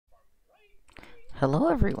Hello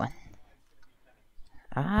everyone.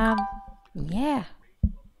 Um, yeah,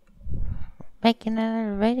 making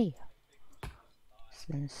another video.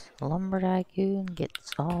 Since Lumber Tycoon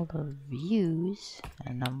gets all the views,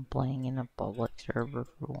 and I'm playing in a public server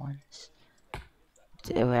for once.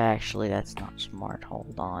 Actually, that's not smart.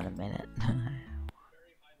 Hold on a minute.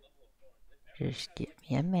 Just give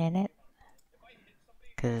me a minute.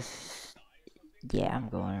 Cause, yeah, I'm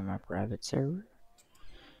going to my private server.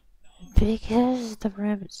 Because the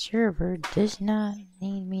private server does not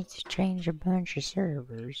need me to change a bunch of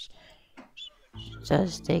servers. It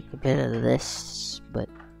does take a bit of this, but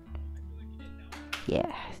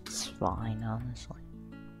yeah, it's fine, honestly.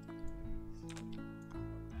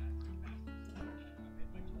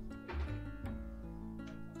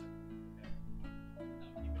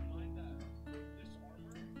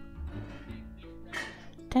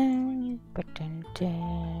 Dun, ba-dun,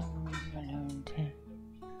 dun, ba-dun, dun.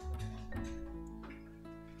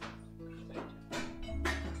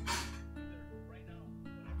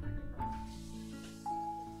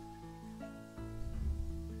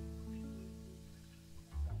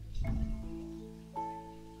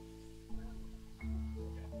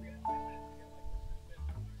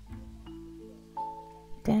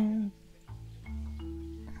 Dun.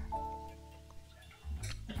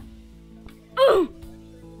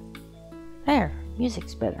 There,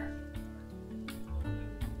 music's better.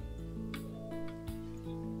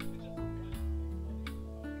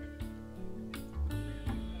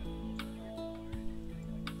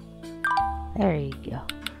 There you go.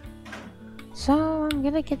 So I'm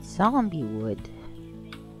gonna get zombie wood.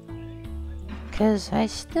 Cause I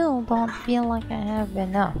still don't feel like I have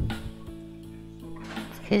enough.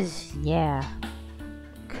 Cause yeah,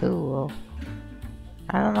 cool.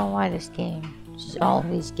 I don't know why this game just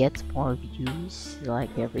always gets more views,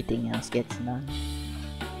 like everything else gets none.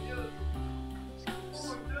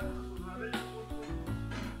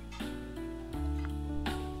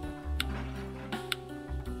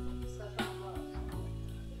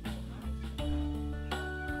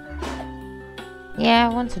 Yeah,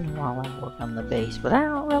 once in a while I work on the base, but I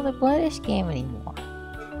don't really play this game anymore.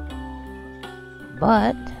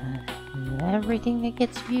 But everything that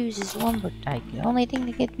gets views is Lumber Tycoon. The only thing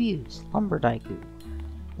that gets views, Lumber Tycoon.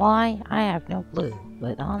 Why? I have no clue,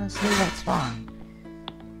 but honestly that's fine.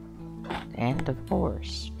 And of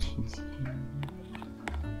course.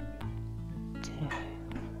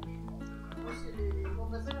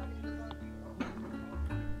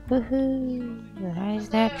 Woohoo! Why is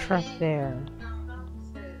that truck there?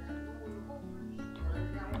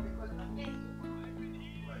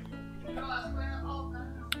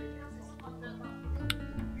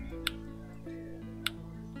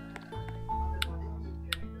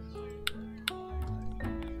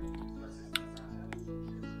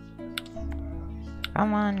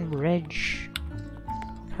 Come on, bridge.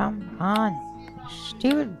 Come on.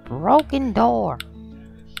 Stupid broken door.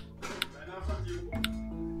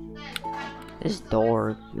 This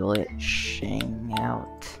door glitching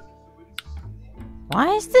out.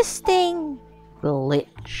 Why is this thing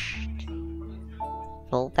glitched?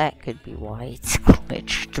 Well, that could be why it's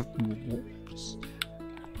glitched. Whoops.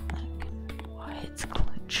 That could be why it's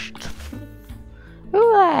glitched.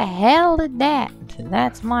 Who the hell did that?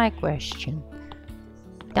 That's my question.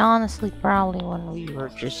 Honestly, probably when we were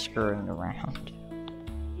just screwing around.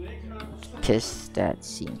 Cause that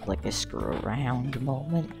seemed like a screw around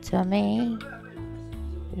moment to me.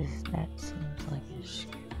 Cause that seems like a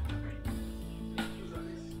screw.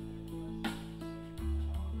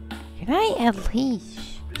 Can I at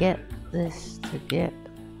least get this to get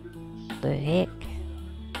the heck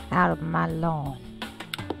out of my lawn?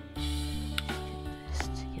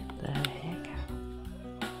 Just to get the heck out.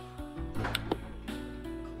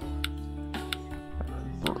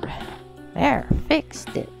 There,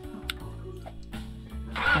 fixed it.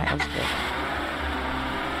 That was good.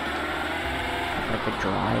 If I could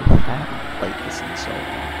drive, I haven't played this in so long.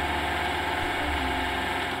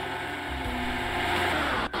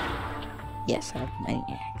 Yes, I have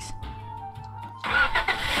maniacs.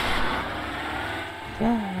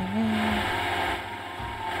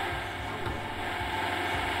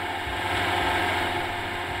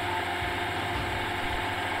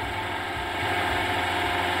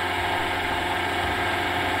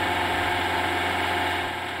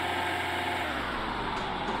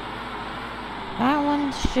 That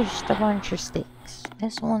one's just a bunch of sticks.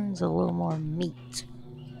 This one's a little more meat.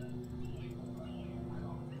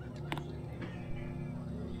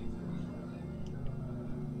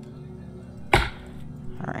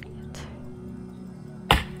 Alright.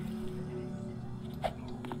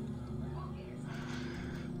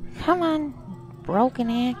 Come on. broken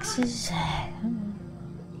axes.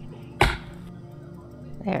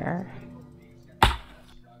 There.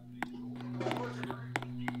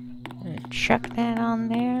 Chuck that on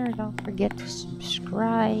there. Don't forget to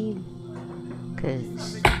subscribe.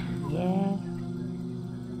 Cause, yeah.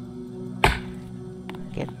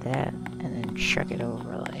 Get that. And then chuck it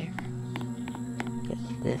over there.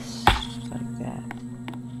 Get this like that.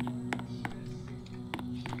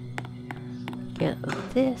 Get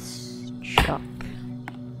this. Chuck.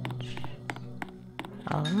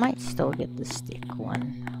 I might still get the stick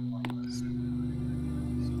one.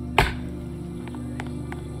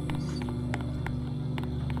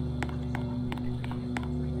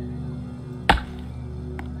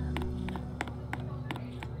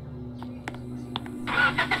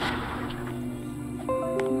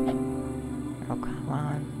 Oh, come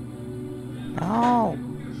on. No!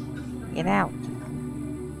 Get out.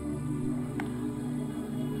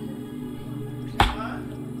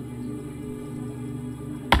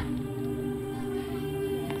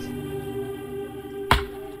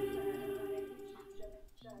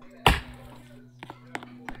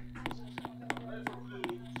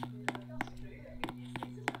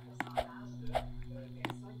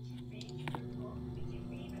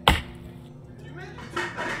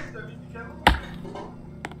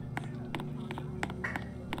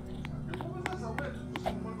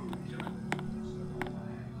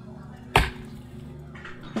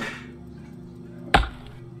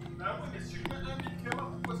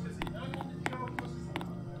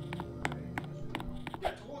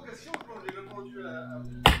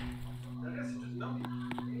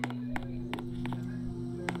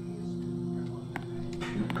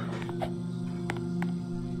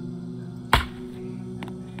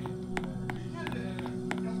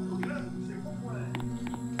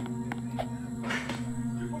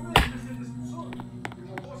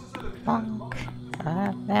 Plunk.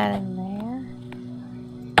 Have that in there.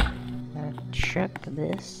 Chuck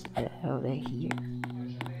this out of here.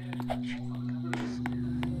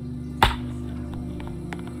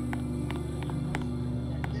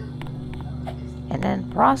 And then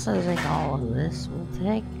processing all of this will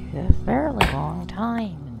take a fairly long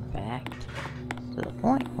time, in fact. To the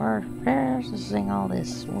point where processing all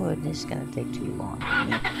this wood is going to take too long for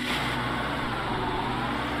me.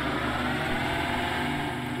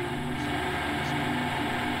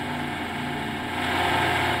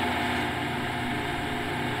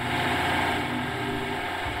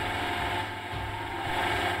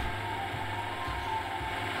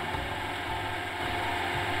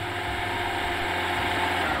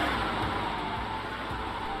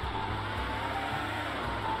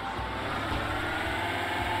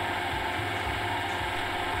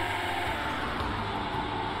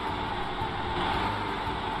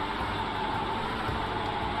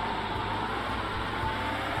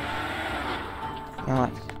 You know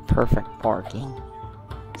what? Perfect parking,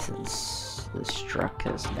 since this truck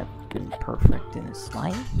has never been perfect in its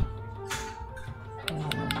life.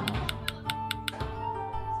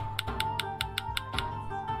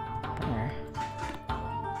 There.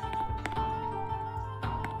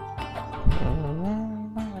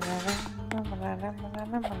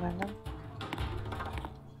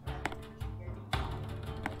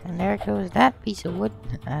 And there goes that piece of wood.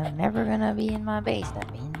 I'm never gonna be in my base, that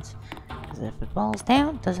means. Because if it falls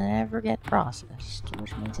down, it doesn't ever get processed,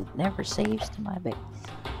 which means it never saves to my base.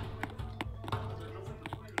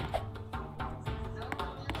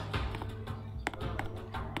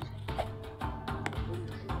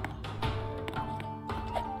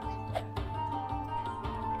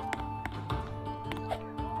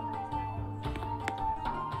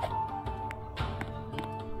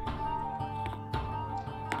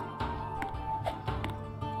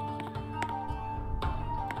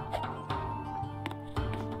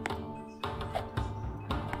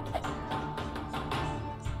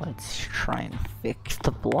 Let's try and fix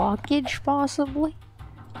the blockage, possibly.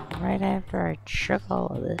 Right after I chuck all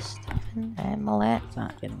of this stuff in. And well, that's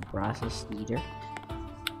not getting processed either.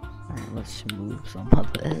 Alright, let's move some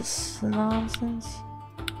of this nonsense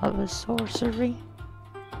of a sorcery.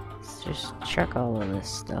 Let's just chuck all of this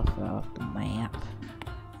stuff off the map.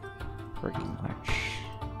 Pretty much.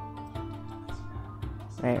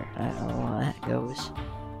 There, I don't know how that goes.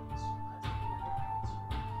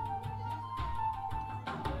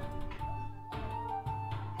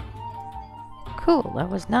 Cool, that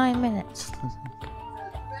was 9 minutes.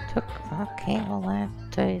 Okay, well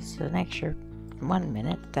that is an extra 1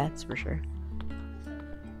 minute, that's for sure.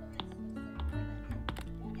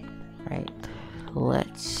 Right,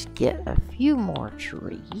 let's get a few more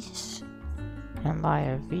trees. And by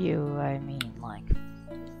a few, I mean like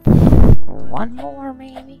 1 one more,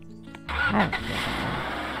 maybe? I don't know.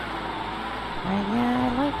 Yeah,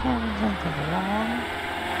 I like having something long.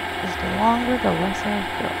 Because the longer, the less I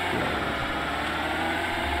have to upload.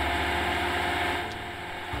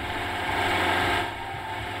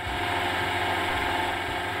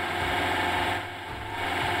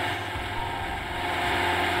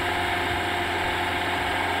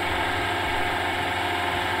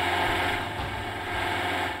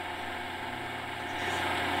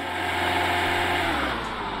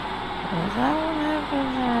 Because I don't have to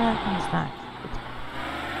it's not.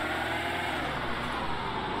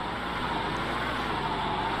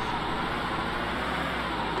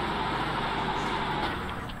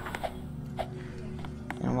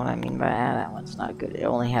 And what I mean by that one's not good. It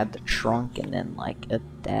only had the trunk and then like a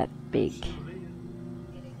that big.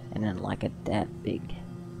 And then like a that big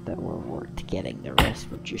that were worth getting. The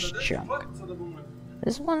rest were just junk.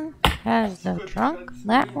 This one has the trunk,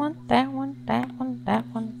 that one, that one, that one, that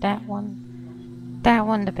one, that one. That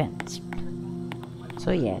one depends.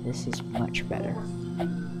 So yeah, this is much better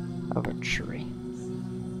of a tree.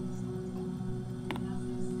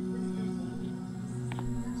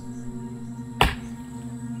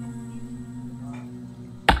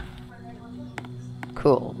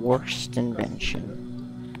 Cool, worst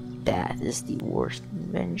invention. That is the worst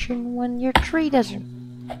invention when your tree doesn't.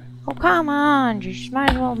 Oh, come on, you just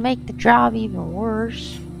might as well make the job even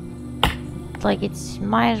worse. It's like it's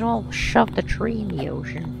might as well shove the tree in the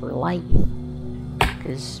ocean for life.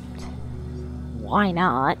 Because why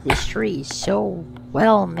not? This tree is so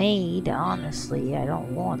well made, honestly. I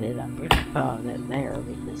don't want it. I'm gonna put it there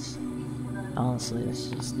because honestly,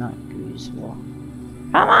 this is not good as well.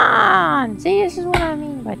 Come on! See, this is what I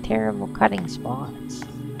mean by terrible cutting spots.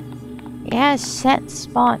 It has set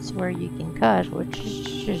spots where you can cut, which is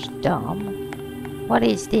just dumb. What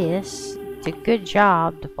is this? It's a good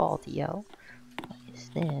job, Defaultio. What is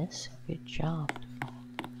this? Good job,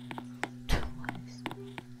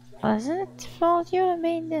 wasn't it Defaultio that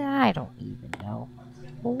made that? I don't even know.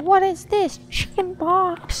 Well, what is this? Chicken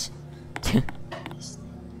box? Chicken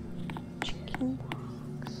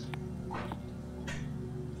box.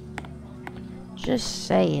 Just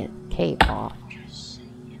say it, K-pop. Just say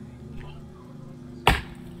it.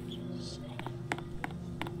 Just say it.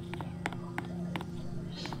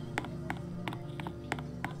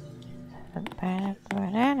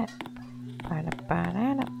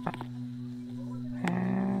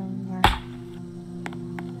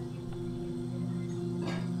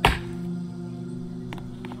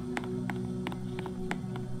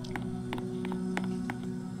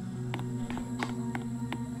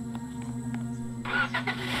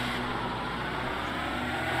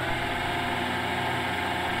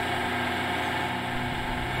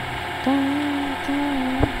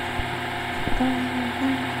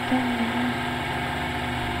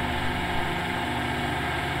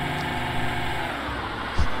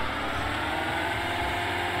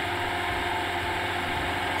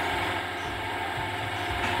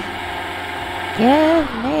 Give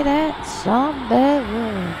me that some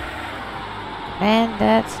bedroom. Man,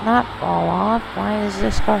 that's not fall off. Why is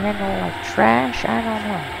this car handled like trash? I don't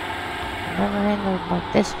know. I've never handled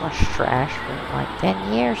like this much trash for like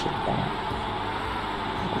 10 years in fact.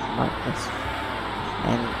 Like this.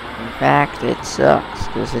 And in fact, it sucks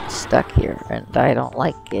because it's stuck here, and I don't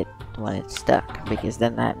like it when it's stuck because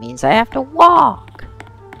then that means I have to walk.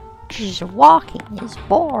 Just walking is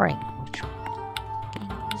boring.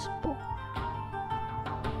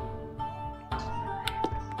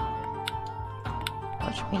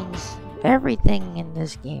 Which means everything in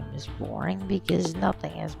this game is boring because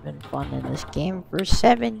nothing has been fun in this game for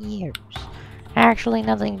 7 years. Actually,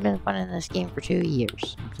 nothing's been fun in this game for 2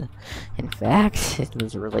 years. In fact, it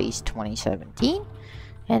was released 2017,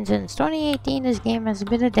 and since 2018, this game has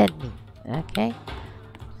been a dead meat. Okay?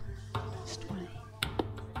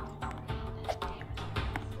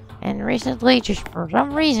 And recently, just for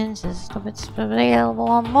some reason, since it's available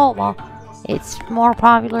on mobile, it's more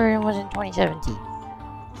popular than it was in 2017.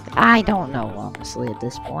 I don't know, honestly, at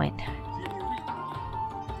this point.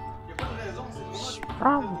 It's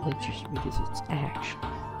probably just because it's action.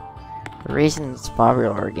 The reason it's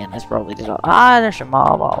popular again is probably because, there's a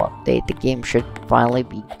mobile update. The game should finally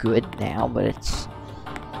be good now, but it's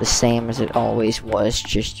the same as it always was,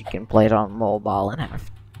 just you can play it on mobile and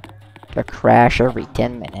have a crash every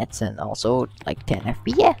 10 minutes, and also, like, 10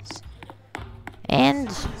 FPS. And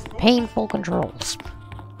painful controls.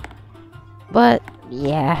 But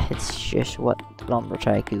yeah, it's just what Lumber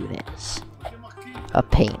Tycoon is. A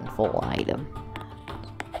painful item.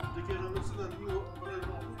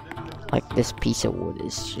 Like this piece of wood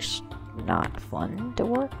is just not fun to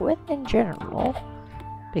work with in general.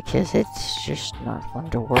 Because it's just not fun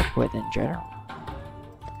to work with in general.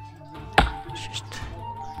 It's just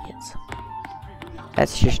nuggets.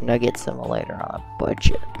 That's just Nugget Simulator on a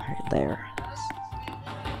budget right there.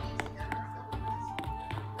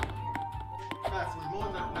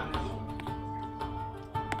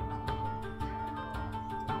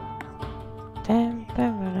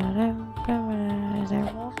 Is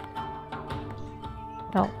there more?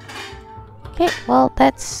 No. Okay, well,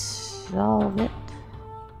 that's all of it.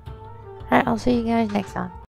 Alright, I'll see you guys next time.